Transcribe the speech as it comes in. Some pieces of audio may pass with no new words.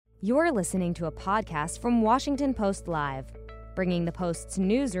You're listening to a podcast from Washington Post Live, bringing the Post's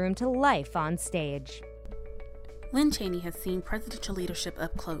newsroom to life on stage. Lynn Cheney has seen presidential leadership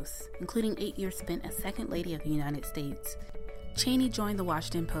up close, including 8 years spent as Second Lady of the United States. Cheney joined the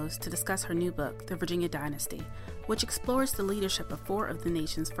Washington Post to discuss her new book, The Virginia Dynasty, which explores the leadership of 4 of the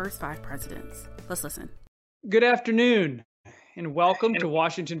nation's first 5 presidents. Let's listen. Good afternoon, and welcome to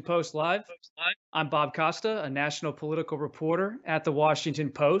Washington Post Live. I'm Bob Costa, a national political reporter at the Washington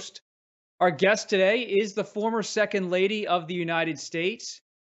Post. Our guest today is the former Second Lady of the United States,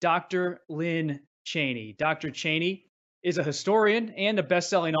 Dr. Lynn Cheney. Dr. Cheney is a historian and a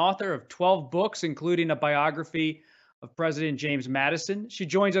best-selling author of 12 books, including a biography of President James Madison. She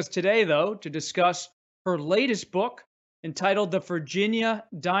joins us today, though, to discuss her latest book entitled The Virginia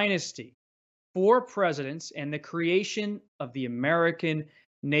Dynasty: 4 Presidents and the Creation of the American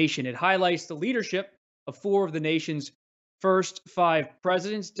Nation. It highlights the leadership of 4 of the nation's first 5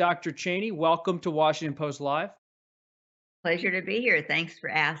 presidents. Dr. Cheney, welcome to Washington Post Live. Pleasure to be here. Thanks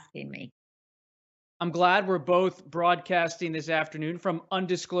for asking me. I'm glad we're both broadcasting this afternoon from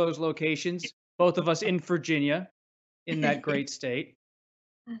undisclosed locations, both of us in Virginia, in that great state.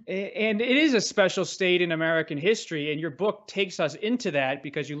 And it is a special state in American history, and your book takes us into that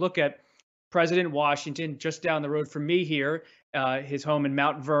because you look at President Washington, just down the road from me here, his home in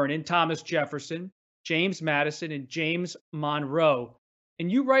Mount Vernon, Thomas Jefferson, James Madison, and James Monroe.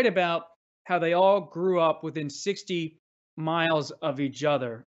 And you write about how they all grew up within 60 miles of each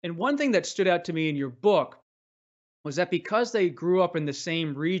other. And one thing that stood out to me in your book was that because they grew up in the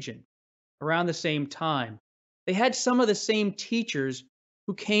same region around the same time, they had some of the same teachers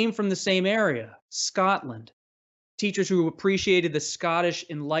who came from the same area, Scotland, teachers who appreciated the Scottish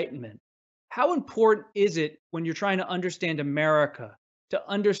Enlightenment. How important is it when you're trying to understand America to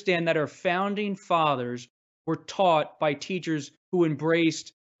understand that our founding fathers were taught by teachers who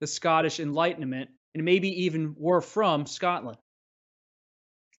embraced the Scottish Enlightenment and maybe even were from Scotland?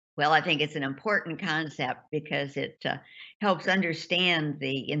 Well, I think it's an important concept because it helps understand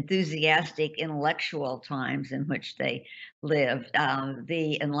the enthusiastic intellectual times in which they lived.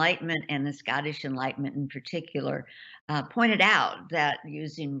 The Enlightenment and the Scottish Enlightenment in particular pointed out that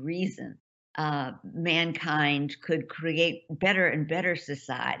using reason, mankind could create better and better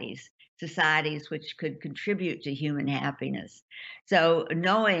societies which could contribute to human happiness. So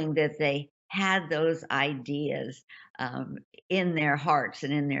knowing that they had those ideas in their hearts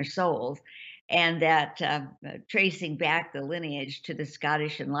and in their souls, and that tracing back the lineage to the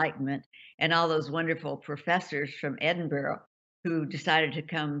Scottish Enlightenment and all those wonderful professors from Edinburgh who decided to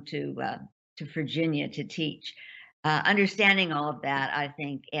come to Virginia to teach. Understanding all of that, I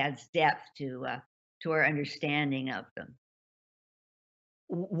think, adds depth to our understanding of them.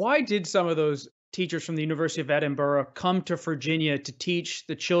 Why did some of those teachers from the University of Edinburgh come to Virginia to teach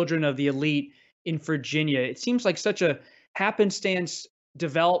the children of the elite in Virginia? It seems like such a happenstance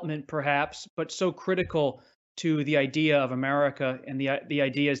development, perhaps, but so critical to the idea of America and the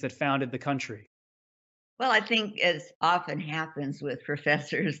ideas that founded the country. Well, I think, as often happens with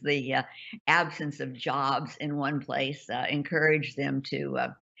professors, the absence of jobs in one place encouraged them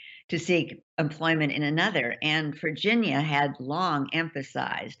to seek employment in another. And Virginia had long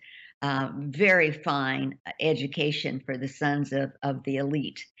emphasized very fine education for the sons of the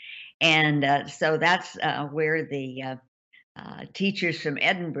elite. And so that's where the teachers from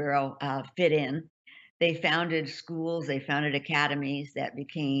Edinburgh fit in. They founded schools, they founded academies that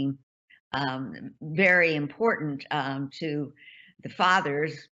became very important to the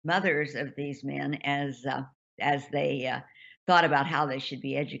fathers, mothers of these men as they thought about how they should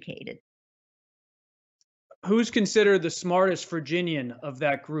be educated. Who's considered the smartest Virginian of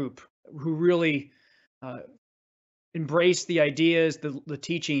that group, who really embraced the ideas, the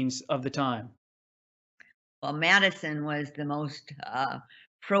teachings of the time? Well, Madison was the most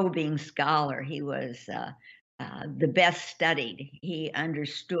probing scholar. He was the best studied. He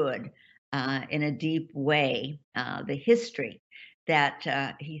understood in a deep way the history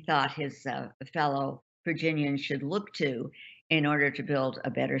that he thought his fellow Virginians should look to in order to build a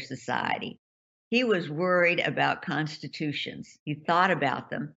better society. He was worried about constitutions. He thought about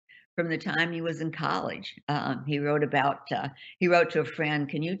them from the time he was in college. He wrote to a friend,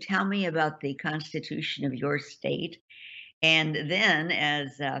 "Can you tell me about the Constitution of your state?" And then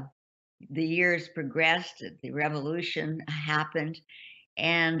as the years progressed, the revolution happened,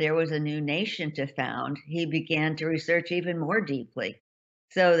 and there was a new nation to found. He began to research even more deeply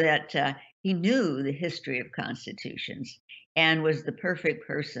so that he knew the history of constitutions and was the perfect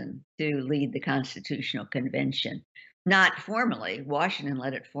person to lead the Constitutional Convention. Not formally, Washington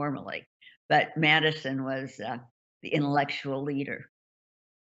led it formally, but Madison was the intellectual leader.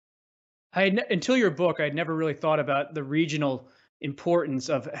 Until your book, I'd never really thought about the regional importance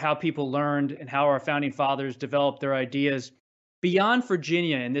of how people learned and how our founding fathers developed their ideas beyond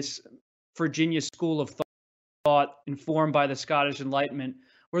Virginia and this Virginia school of thought informed by the Scottish Enlightenment.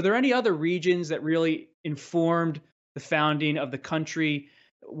 Were there any other regions that really informed the founding of the country?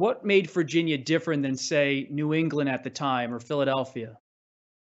 What made Virginia different than, say, New England at the time or Philadelphia?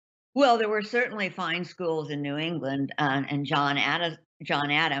 Well, there were certainly fine schools in New England, and John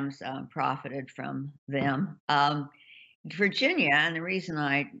Adams profited from them. Virginia, and the reason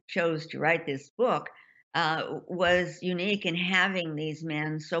I chose to write this book, was unique in having these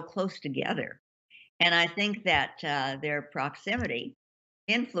men so close together. And I think that their proximity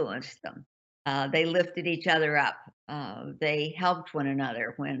influenced them. They lifted each other up. They helped one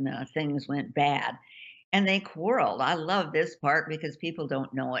another when things went bad. And they quarreled. I love this part because people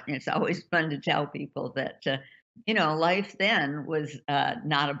don't know it. And it's always fun to tell people that, life then was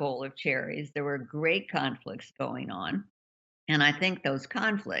not a bowl of cherries. There were great conflicts going on. And I think those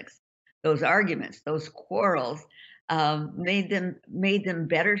conflicts, those arguments, those quarrels made them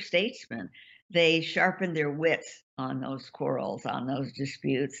better statesmen. They sharpened their wits on those quarrels, on those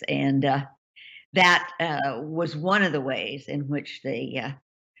disputes. And that was one of the ways in which they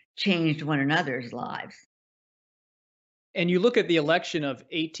changed one another's lives. And you look at the election of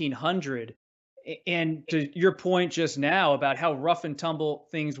 1800, and to your point just now about how rough and tumble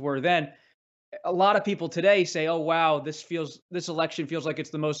things were then, a lot of people today say, "Oh wow, this election feels like it's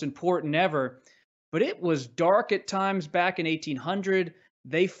the most important ever." But it was dark at times back in 1800.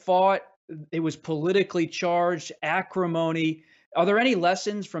 They fought. It was politically charged, acrimony. Are there any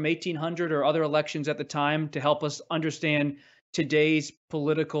lessons from 1800 or other elections at the time to help us understand today's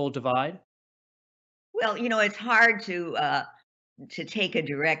political divide? Well, it's hard to take a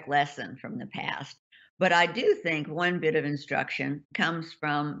direct lesson from the past, but I do think one bit of instruction comes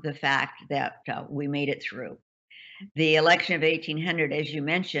from the fact that we made it through. The election of 1800, as you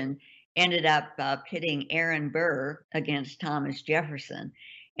mentioned, ended up pitting Aaron Burr against Thomas Jefferson,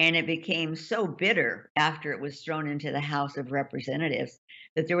 and it became so bitter after it was thrown into the House of Representatives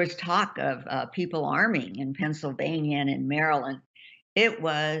that there was talk of people arming in Pennsylvania and in Maryland. It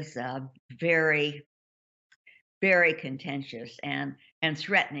was very, very contentious and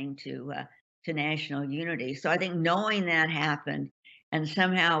threatening to national unity. So I think knowing that happened and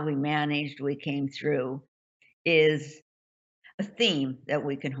somehow we came through, is a theme that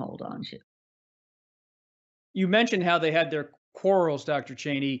we can hold on to. You mentioned how they had their quarrels, Dr.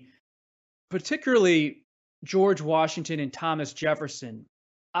 Cheney, particularly George Washington and Thomas Jefferson.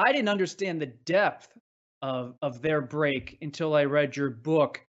 I didn't understand the depth of their break until I read your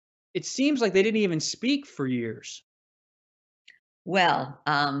book. It seems like they didn't even speak for years. Well,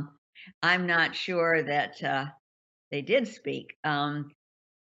 I'm not sure that they did speak.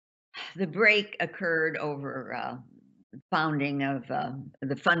 The break occurred over founding of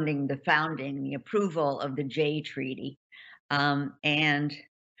the approval of the Jay Treaty, and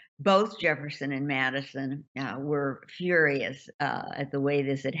both Jefferson and Madison were furious at the way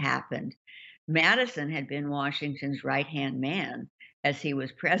this had happened. Madison had been Washington's right-hand man as he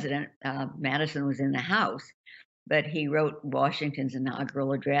was president. Madison was in the House, but he wrote Washington's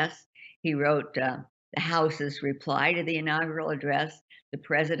inaugural address. He wrote the House's reply to the inaugural address, the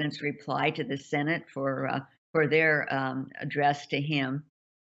president's reply to the Senate for their address to him,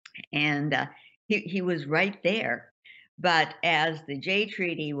 and he was right there. But as the Jay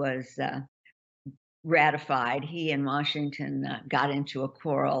Treaty was ratified, he and Washington got into a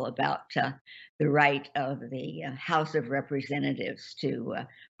quarrel about the right of the House of Representatives to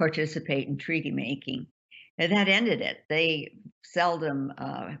participate in treaty making. And that ended it. They seldom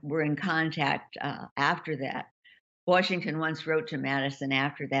were in contact after that. Washington once wrote to Madison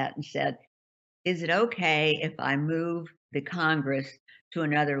after that and said, "Is it okay if I move the Congress to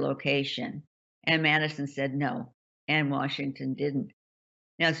another location?" And Madison said no, and Washington didn't.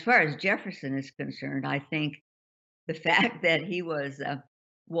 Now, as far as Jefferson is concerned, I think the fact that he was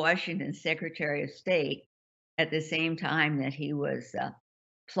Washington's Secretary of State at the same time that he was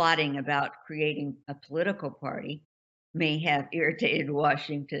plotting about creating a political party may have irritated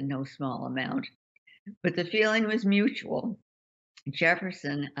Washington no small amount. But the feeling was mutual.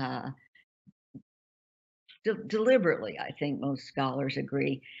 Jefferson deliberately, I think most scholars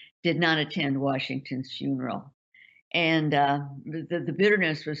agree, did not attend Washington's funeral. And the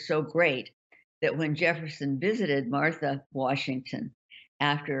bitterness was so great that when Jefferson visited Martha Washington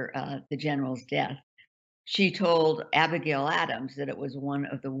after the general's death, she told Abigail Adams that it was one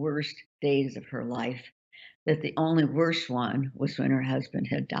of the worst days of her life, that the only worst one was when her husband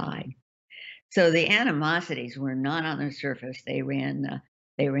had died. So the animosities were not on the surface. They ran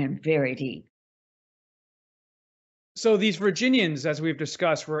They were in very deep. So these Virginians, as we've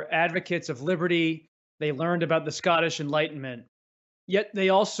discussed, were advocates of liberty. They learned about the Scottish Enlightenment, yet they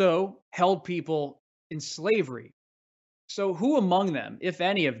also held people in slavery. So who among them, if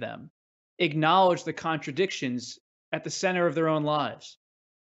any of them, acknowledged the contradictions at the center of their own lives?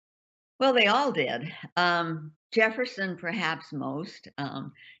 Well, they all did. Jefferson, perhaps most.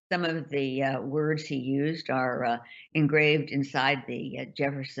 Some of the words he used are engraved inside the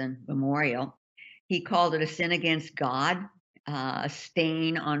Jefferson Memorial. He called it a sin against God, a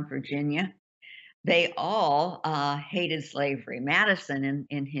stain on Virginia. They all hated slavery. Madison,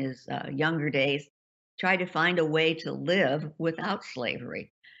 in his younger days, tried to find a way to live without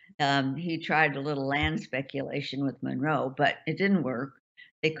slavery. He tried a little land speculation with Monroe, but it didn't work.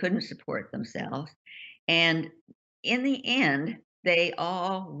 They couldn't support themselves. And in the end, they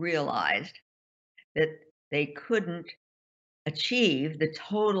all realized that they couldn't achieve the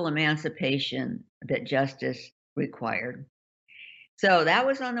total emancipation that justice required. So that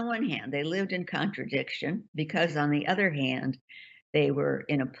was on the one hand, they lived in contradiction because, on the other hand, they were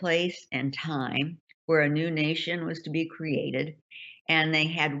in a place and time where a new nation was to be created, and they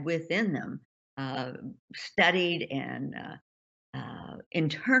had within them studied and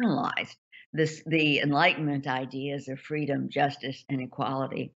internalized the Enlightenment ideas of freedom, justice, and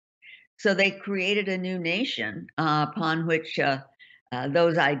equality. So they created a new nation upon which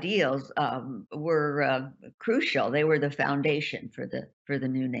those ideals were crucial. They were the foundation for the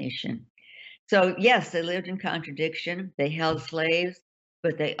new nation. So yes, they lived in contradiction. They held slaves,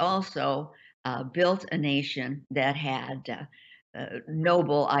 but they also built a nation that had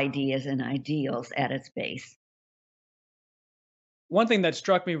noble ideas and ideals at its base. One thing that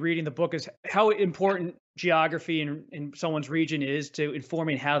struck me reading the book is how important geography in someone's region is to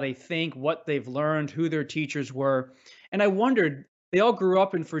informing how they think, what they've learned, who their teachers were. And I wondered, they all grew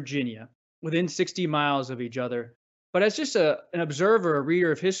up in Virginia, within 60 miles of each other. But as just an observer, a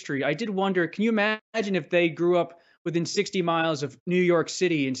reader of history, I did wonder, can you imagine if they grew up within 60 miles of New York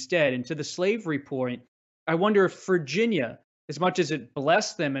City instead? And to the slavery point, I wonder if Virginia, as much as it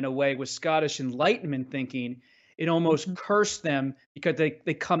blessed them in a way with Scottish Enlightenment thinking, it almost cursed them because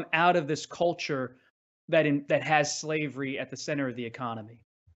they come out of this culture that has slavery at the center of the economy.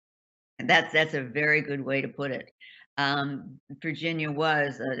 And that's a very good way to put it. Virginia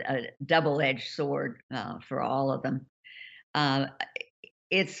was a double-edged sword for all of them.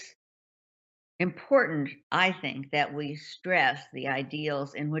 It's important, I think, that we stress the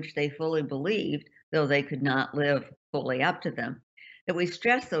ideals in which they fully believed, though they could not live fully up to them, that we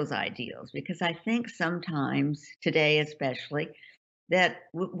stress those ideals, because I think sometimes, today especially, that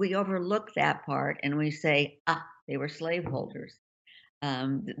we overlook that part and we say, they were slaveholders.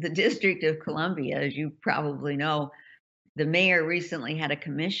 The District of Columbia, as you probably know, the mayor recently had a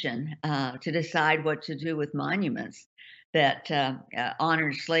commission to decide what to do with monuments that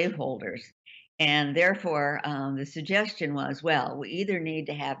honored slaveholders. And therefore, the suggestion was, well, we either need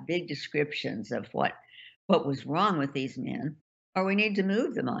to have big descriptions of what was wrong with these men, or we need to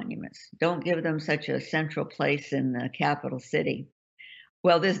move the monuments. Don't give them such a central place in the capital city.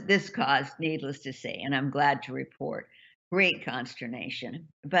 Well, this caused, needless to say, and I'm glad to report, great consternation.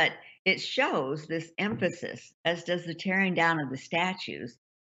 But it shows this emphasis, as does the tearing down of the statues,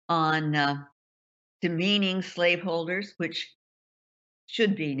 on demeaning slaveholders, which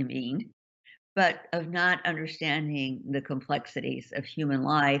should be demeaned, but of not understanding the complexities of human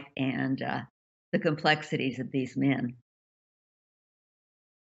life and the complexities of these men.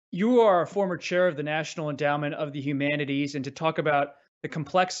 You are a former chair of the National Endowment of the Humanities, and to talk about the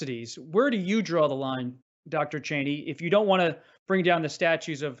complexities, where do you draw the line, Dr. Cheney? If you don't want to bring down the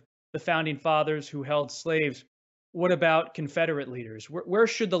statues of the founding fathers who held slaves, what about Confederate leaders? Where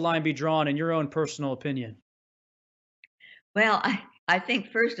should the line be drawn, in your own personal opinion? Well, I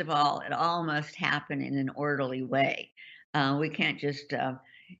think, first of all, it all must happen in an orderly way. We can't just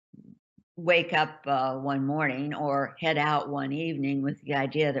wake up one morning or head out one evening with the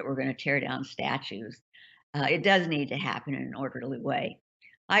idea that we're going to tear down statues. It does need to happen in an orderly way.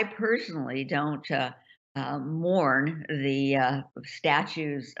 I personally don't mourn the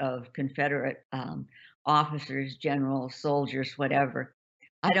statues of Confederate officers, generals, soldiers, whatever.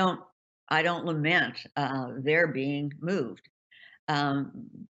 I don't lament their being moved.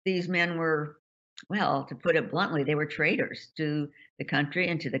 These men were, well, to put it bluntly, they were traitors to the country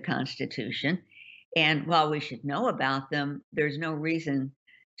and to the Constitution. And while we should know about them, there's no reason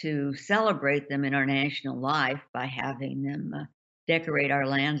to celebrate them in our national life by having them decorate our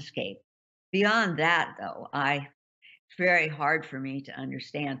landscape. Beyond that, though, it's very hard for me to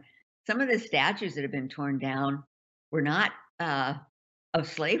understand. Some of the statues that have been torn down were not of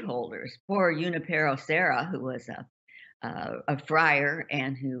slaveholders. Poor Junipero Serra, who was a friar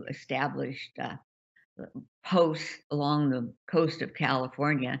and who established posts along the coast of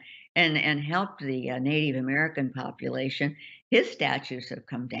California and helped the Native American population, his statues have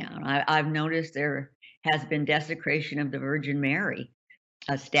come down. I've noticed there has been desecration of the Virgin Mary,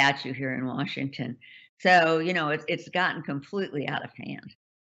 a statue here in Washington. So, it's gotten completely out of hand.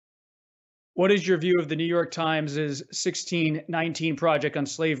 What is your view of the New York Times' 1619 Project on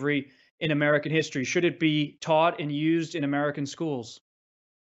Slavery in American History? Should it be taught and used in American schools?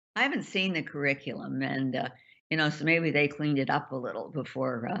 I haven't seen the curriculum, and so maybe they cleaned it up a little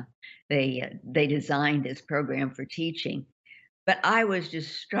before they designed this program for teaching. But I was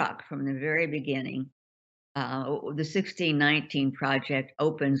just struck from the very beginning. The 1619 Project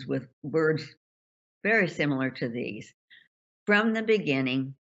opens with words very similar to these. From the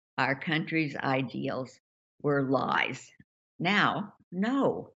beginning, our country's ideals were lies. Now,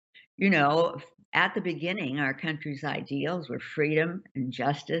 no. At the beginning, our country's ideals were freedom and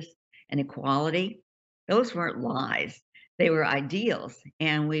justice and equality. Those weren't lies. They were ideals,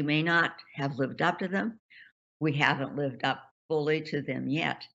 and we may not have lived up to them. We haven't lived up fully to them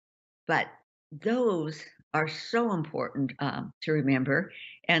yet. But those are so important to remember,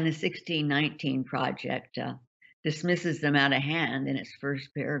 and the 1619 Project dismisses them out of hand in its first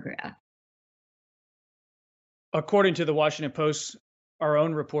paragraph. According to the Washington Post, our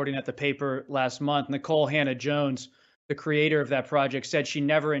own reporting at the paper last month, Nicole Hannah-Jones, the creator of that project, said she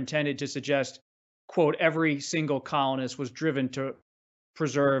never intended to suggest, quote, every single colonist was driven to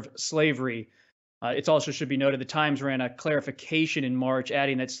preserve slavery. It also should be noted the Times ran a clarification in March,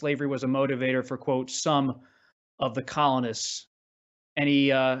 adding that slavery was a motivator for, quote, some of the colonists.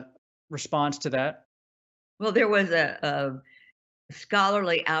 Any response to that? Well, there was a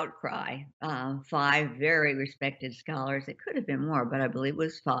scholarly outcry. 5 very respected scholars, it could have been more, but I believe it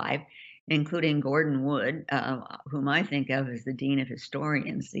was 5, including Gordon Wood, whom I think of as the dean of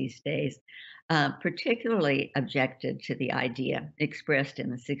historians these days, particularly objected to the idea expressed in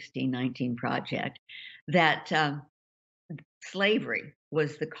the 1619 Project that slavery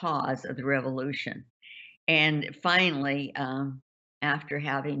was the cause of the revolution. And finally, after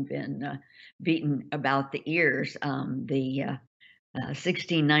having been beaten about the ears, the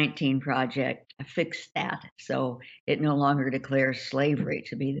 1619 Project fixed that. So it no longer declares slavery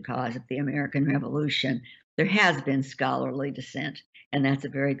to be the cause of the American Revolution. There has been scholarly dissent, and that's a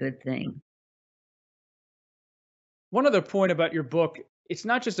very good thing. One other point about your book, it's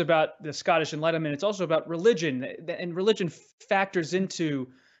not just about the Scottish Enlightenment, it's also about religion, and religion factors into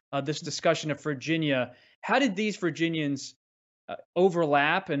this discussion of Virginia. How did these Virginians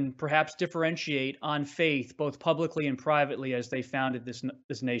overlap and perhaps differentiate on faith, both publicly and privately, as they founded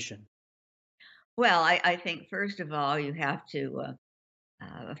this nation? Well, I think first of all, you have to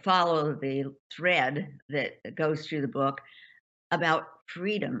follow the thread that goes through the book about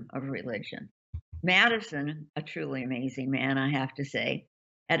freedom of religion. Madison, a truly amazing man, I have to say,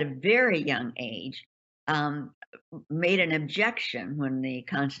 at a very young age, made an objection when the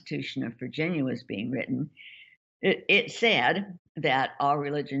Constitution of Virginia was being written. It said that all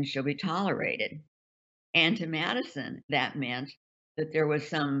religions shall be tolerated. And to Madison, that meant that there was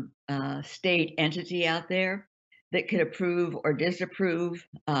some state entity out there that could approve or disapprove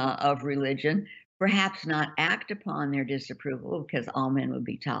of religion, perhaps not act upon their disapproval because all men would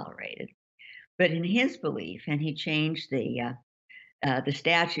be tolerated. But in his belief, and he changed the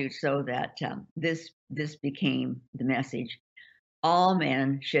statute so that this became the message: all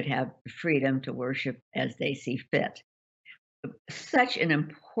men should have freedom to worship as they see fit. Such an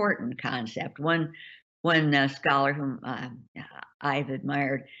important concept. One scholar whom I've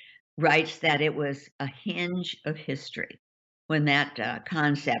admired writes that it was a hinge of history when that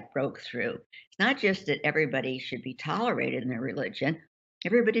concept broke through. It's not just that everybody should be tolerated in their religion,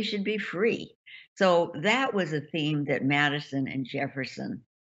 everybody should be free. So that was a theme that Madison and Jefferson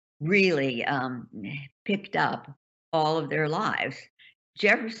really picked up all of their lives.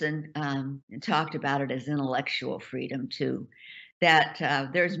 Jefferson talked about it as intellectual freedom too, that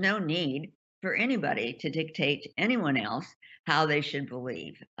there's no need for anybody to dictate to anyone else how they should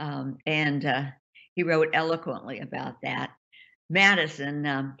believe. And he wrote eloquently about that.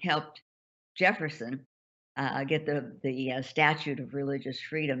 Madison helped Jefferson get the Statute of Religious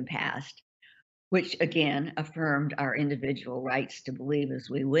Freedom passed, which again affirmed our individual rights to believe as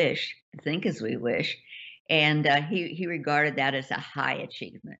we wish, to think as we wish. And he regarded that as a high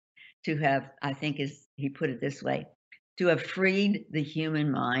achievement, to have, I think as he put it this way, to have freed the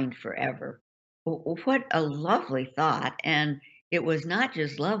human mind forever. What a lovely thought. And it was not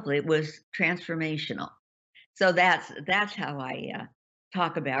just lovely, it was transformational. So that's how I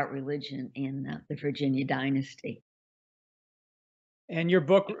talk about religion in the Virginia dynasty. And your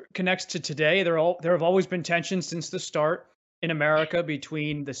book connects to today. There have always been tensions since the start in America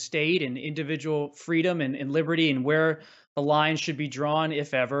between the state and individual freedom and liberty, and where the line should be drawn,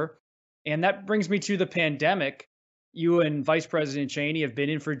 if ever. And that brings me to the pandemic. You and Vice President Cheney have been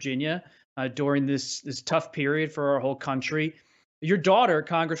in Virginia during this tough period for our whole country. Your daughter,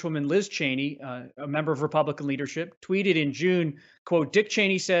 Congresswoman Liz Cheney, a member of Republican leadership, tweeted in June, quote, "Dick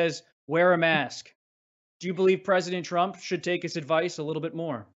Cheney says, wear a mask." Do you believe President Trump should take his advice a little bit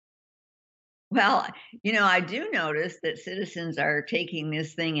more? Well, I do notice that citizens are taking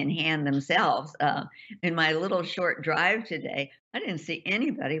this thing in hand themselves. In my little short drive today, I didn't see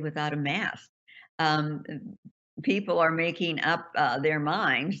anybody without a mask. Um, People are making up their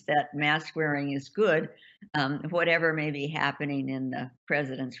minds that mask wearing is good, whatever may be happening in the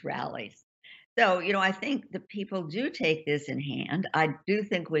president's rallies. So, I think the people do take this in hand. I do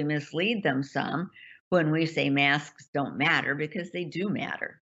think we mislead them some when we say masks don't matter, because they do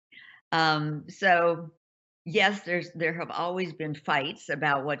matter. So, yes, there have always been fights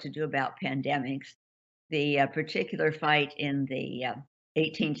about what to do about pandemics. The particular fight in the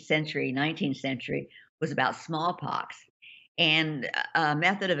 18th century, 19th century was about smallpox, and a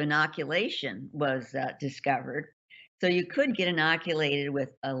method of inoculation was discovered. So you could get inoculated with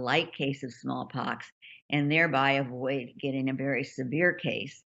a light case of smallpox and thereby avoid getting a very severe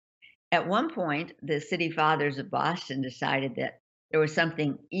case. At one point, the city fathers of Boston decided that there was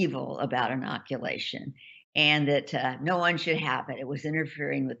something evil about inoculation and that no one should have it. It was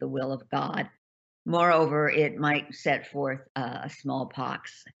interfering with the will of God. Moreover, it might set forth a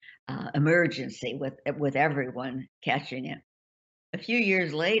smallpox emergency with everyone catching it. A few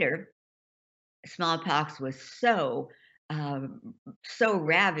years later, smallpox was so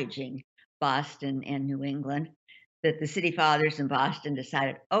ravaging Boston and New England that the city fathers in Boston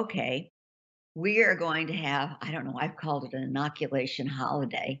decided, okay, we are going to have, I don't know, I've called it an inoculation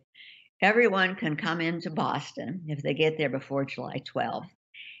holiday. Everyone can come into Boston if they get there before July 12th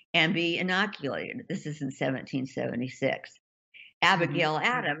and be inoculated. This is in 1776. Abigail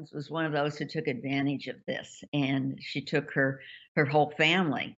Adams was one of those who took advantage of this, and she took her whole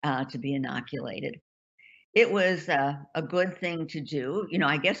family to be inoculated. It was a good thing to do.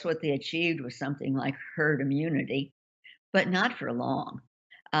 I guess what they achieved was something like herd immunity, but not for long.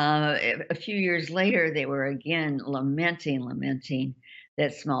 A few years later, they were again lamenting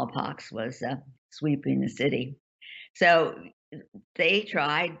that smallpox was sweeping the city. So they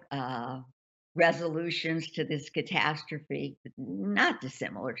tried resolutions to this catastrophe, not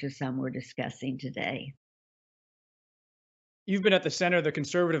dissimilar to some we're discussing today. You've been at the center of the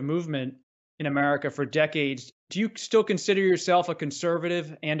conservative movement in America for decades. Do you still consider yourself a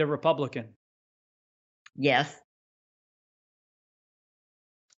conservative and a Republican? Yes.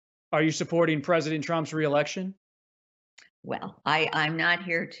 Are you supporting President Trump's reelection? Well, I'm not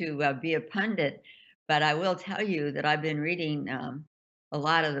here to be a pundit, but I will tell you that I've been reading a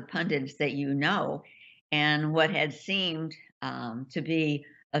lot of the pundits that and what had seemed to be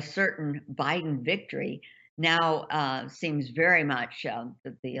a certain Biden victory now seems very much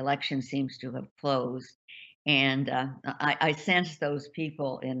that the election seems to have closed. And I sense those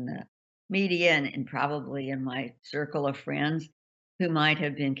people in the media and probably in my circle of friends who might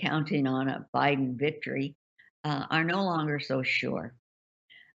have been counting on a Biden victory are no longer so sure.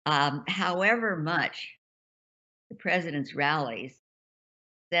 However much the president's rallies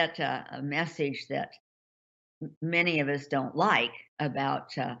set a message that many of us don't like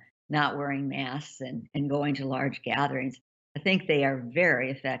about not wearing masks and going to large gatherings, I think they are very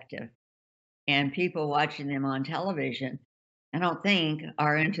effective. And people watching them on television, I don't think,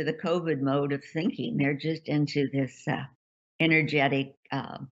 are into the COVID mode of thinking. They're just into this energetic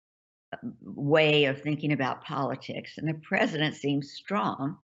way of thinking about politics. And the president seems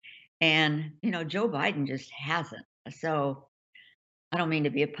strong. And, Joe Biden just hasn't. So I don't mean to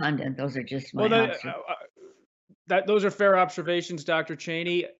be a pundit. Those are just my those are fair observations, Dr.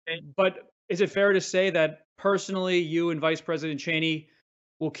 Cheney. But is it fair to say that personally, you and Vice President Cheney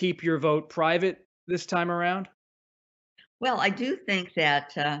will keep your vote private this time around? Well, I do think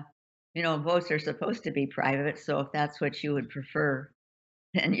that, votes are supposed to be private. So if that's what you would prefer,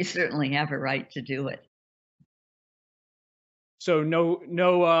 then you certainly have a right to do it. So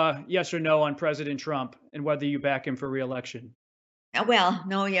no yes or no on President Trump and whether you back him for reelection? Well,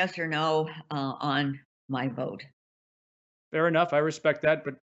 no yes or no on my vote. Fair enough. I respect that,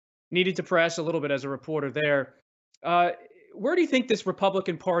 but needed to press a little bit as a reporter there. Where do you think this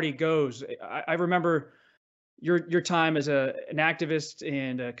Republican Party goes? I remember your time as an activist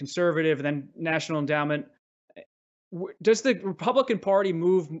and a conservative, and then National Endowment. Does the Republican Party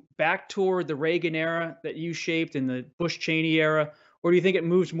move back toward the Reagan era that you shaped in the Bush-Cheney era, or do you think it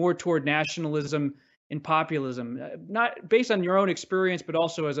moves more toward nationalism and populism? Not based on your own experience, but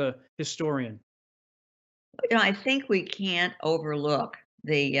also as a historian. I think we can't overlook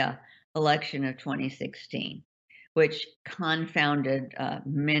the election of 2016, which confounded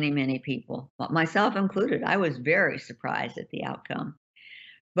many, many people, myself included. I was very surprised at the outcome.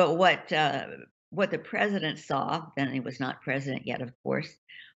 But what the president saw, then he was not president yet, of course,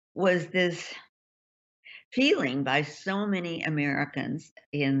 was this feeling by so many Americans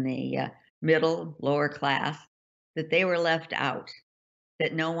in the middle, lower class, that they were left out,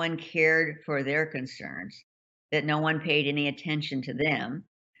 that no one cared for their concerns, that no one paid any attention to them,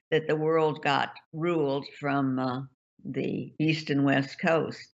 that the world got ruled from the East and West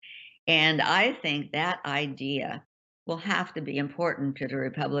Coast. And I think that idea will have to be important to the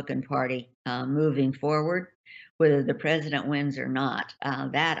Republican Party moving forward, whether the president wins or not.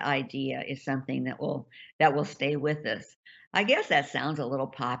 That idea is something that will stay with us. I guess that sounds a little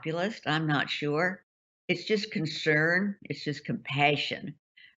populist. I'm not sure. It's just concern. It's just compassion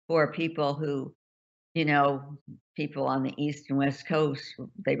for people who, people on the East and West Coast,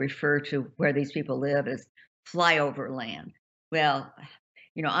 they refer to where these people live as flyover land. Well,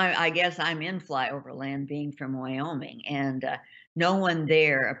 I guess I'm in flyover land being from Wyoming, and no one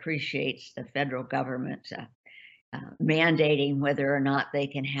there appreciates the federal government mandating whether or not they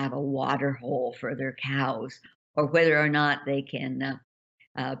can have a water hole for their cows, or whether or not they can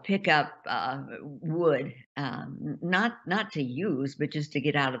pick up wood, not to use, but just to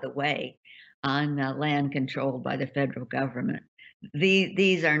get out of the way on land controlled by the federal government.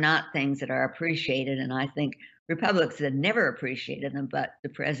 These are not things that are appreciated, and I think Republicans have never appreciated them, but the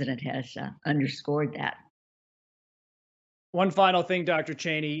president has underscored that. One final thing, Dr.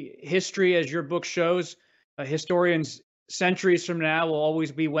 Cheney, history, as your book shows, historians centuries from now will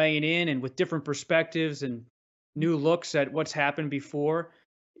always be weighing in and with different perspectives and new looks at what's happened before.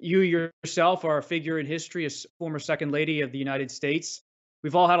 You yourself are a figure in history, as former Second Lady of the United States.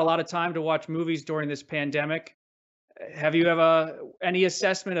 We've all had a lot of time to watch movies during this pandemic. Have you ever any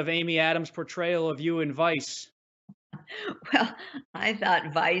assessment of Amy Adams' portrayal of you in Vice? Well, I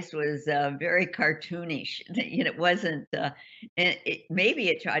thought Vice was very cartoonish. It wasn't. Maybe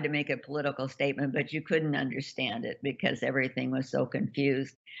it tried to make a political statement, but you couldn't understand it because everything was so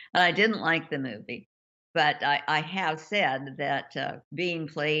confused. And I didn't like the movie, but I have said that being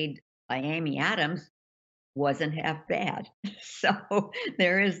played by Amy Adams wasn't half bad. So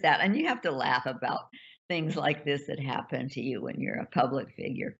there is that, and you have to laugh about things like this that happen to you when you're a public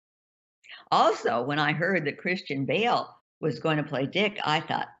figure. Also, when I heard that Christian Bale was going to play Dick, I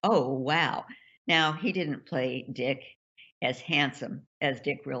thought, oh, wow. Now, he didn't play Dick as handsome as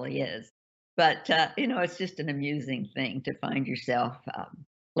Dick really is. But, it's just an amusing thing to find yourself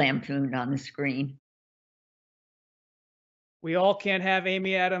lampooned on the screen. We all can't have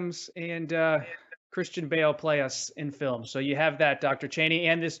Amy Adams and Christian Bale play us in film. So you have that, Dr. Cheney,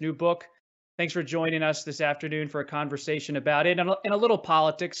 and this new book. Thanks for joining us this afternoon for a conversation about it and a little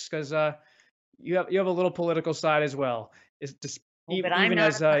politics, because you have a little political side as well. Even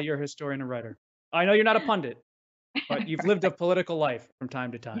as you're a historian and writer. I know you're not a pundit, but you've lived a political life from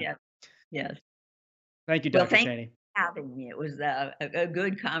time to time. Yes. Thank you, Dr. Cheney. For having me. It was a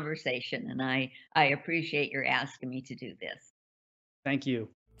good conversation, and I appreciate your asking me to do this. Thank you.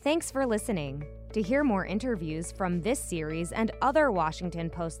 Thanks for listening. To hear more interviews from this series and other Washington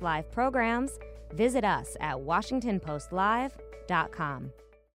Post Live programs, visit us at WashingtonPostLive.com.